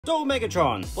So,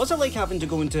 Megatron, what's it like having to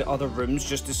go into other rooms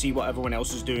just to see what everyone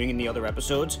else is doing in the other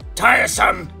episodes?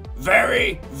 Tiresome!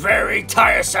 Very, very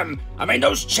tiresome! I mean,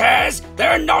 those chairs,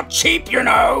 they're not cheap, you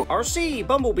know! RC,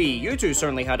 Bumblebee, you two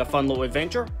certainly had a fun little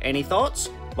adventure. Any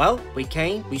thoughts? Well, we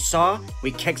came, we saw,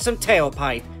 we kicked some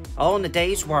tailpipe. All in a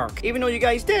day's work. Even though you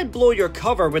guys did blow your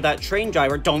cover with that train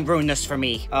driver, don't ruin this for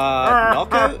me.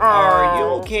 Knockout, are you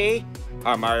okay?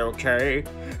 Am I okay?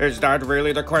 Is that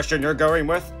really the question you're going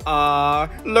with?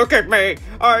 Look at me!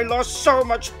 I lost so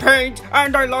much paint,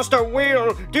 and I lost a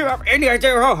wheel! Do you have any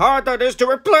idea how hard that is to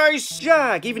replace?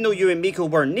 Jack, even though you and Miko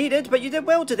weren't needed, but you did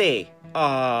well today.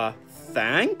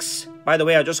 Thanks? By the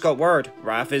way, I just got word.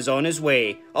 Raph is on his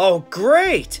way. Oh,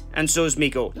 great! And so's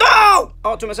Miko. No!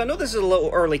 Optimus, I know this is a little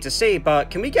early to say,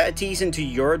 but can we get a tease into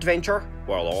your adventure?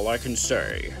 Well, all I can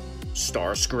say,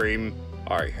 Starscream,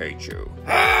 I hate you.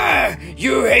 Ah!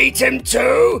 You hate him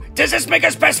too? Does this make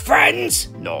us best friends?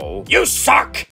 No. You suck!